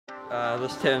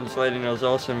This term sledding was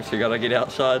awesome, so you gotta get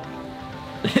outside.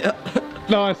 Yeah.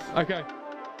 Nice, okay.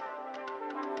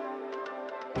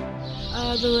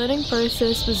 The learning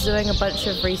process was doing a bunch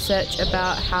of research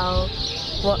about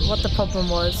what the problem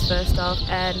was first off,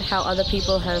 and how other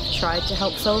people have tried to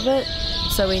help solve it,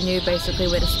 so we knew basically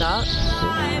where to start.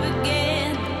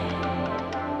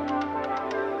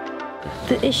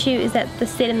 The issue is that the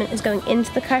sediment is going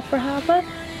into the Kaipara Harbour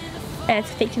and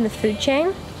it's affecting the food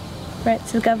chain. Right,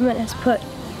 so the government has put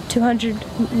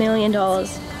 $200 million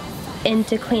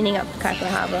into cleaning up the Kaipara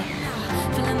Harbour.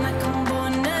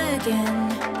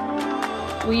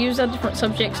 We used our different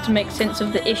subjects to make sense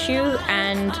of the issue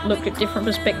and looked at different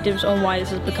perspectives on why this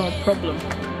has become a problem.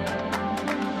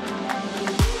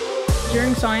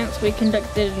 During science, we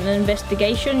conducted an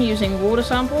investigation using water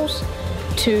samples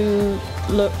to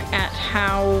look at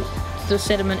how the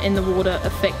sediment in the water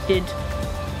affected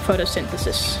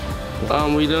photosynthesis.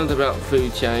 We learned about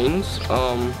food chains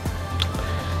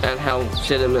and how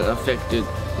sediment affected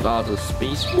other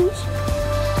species.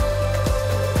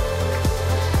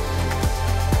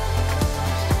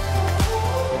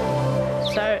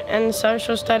 So in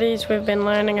social studies we've been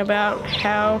learning about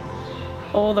how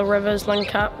all the rivers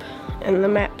link up and the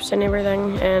maps and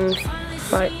everything, and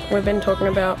like we've been talking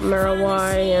about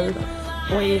Muriwai,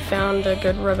 and we found a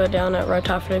good river down at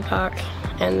Rotafere Park,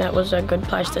 and that was a good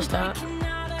place to start.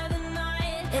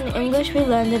 In English we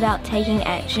learned about taking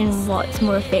action, what's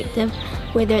more effective,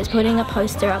 whether it's putting a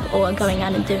poster up or going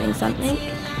out and doing something.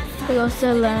 We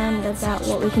also learned about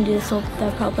what we can do to solve the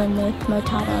problem with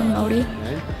Motara and Māori.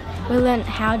 We learned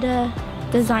how to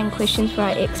design questions for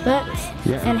our experts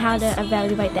and how to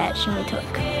evaluate the action we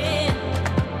took.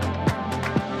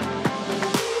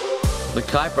 The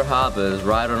Kaipara Harbour is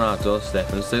right on our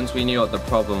doorstep, and since we knew what the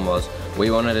problem was, we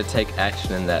wanted to take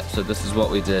action in that, so this is what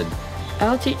we did.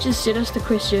 Our teachers set us the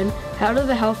question, how do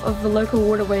the health of the local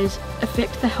waterways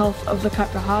affect the health of the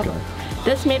Kaipara Harbour?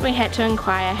 This meant we had to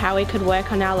inquire how we could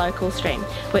work on our local stream,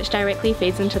 which directly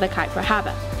feeds into the Kaipara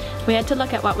Harbour. We had to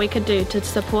look at what we could do to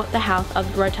support the health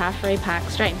of the Rotafere Park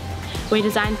stream. We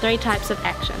designed 3 types of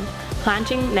action: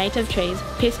 planting native trees,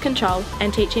 pest control,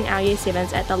 and teaching our Year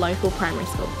 7s at the local primary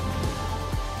school.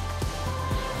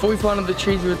 Before we planted the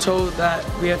trees, we were told that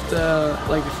we have to,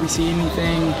 like if we see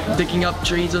anything digging up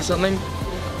trees or something,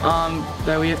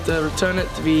 that we have to return it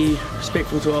to be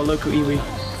respectful to our local iwi.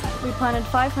 We planted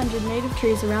 500 native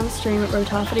trees around the stream at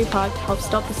Rotafere Park to help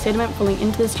stop the sediment falling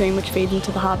into the stream which feeds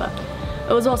into the harbour.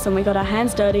 It was awesome, we got our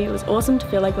hands dirty, it was awesome to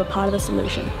feel like we're part of the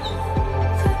solution.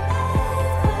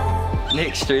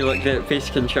 Next we looked at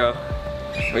pest control.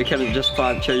 We couldn't just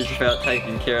plant trees without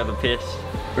taking care of the pests.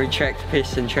 We tracked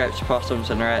pests and traps, possums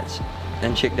and rats,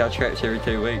 and checked our traps every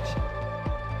 2 weeks.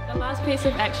 The last piece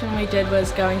of action we did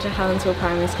was going to Helensville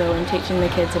Primary School and teaching the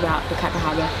kids about the Kaipara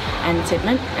Harbour and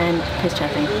sediment and pest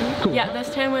trapping. Cool. Yeah,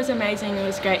 this term was amazing. It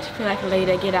was great to feel like a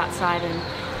leader, get outside and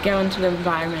go into the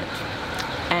environment,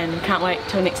 and can't wait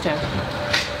till next term.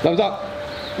 Thumbs up!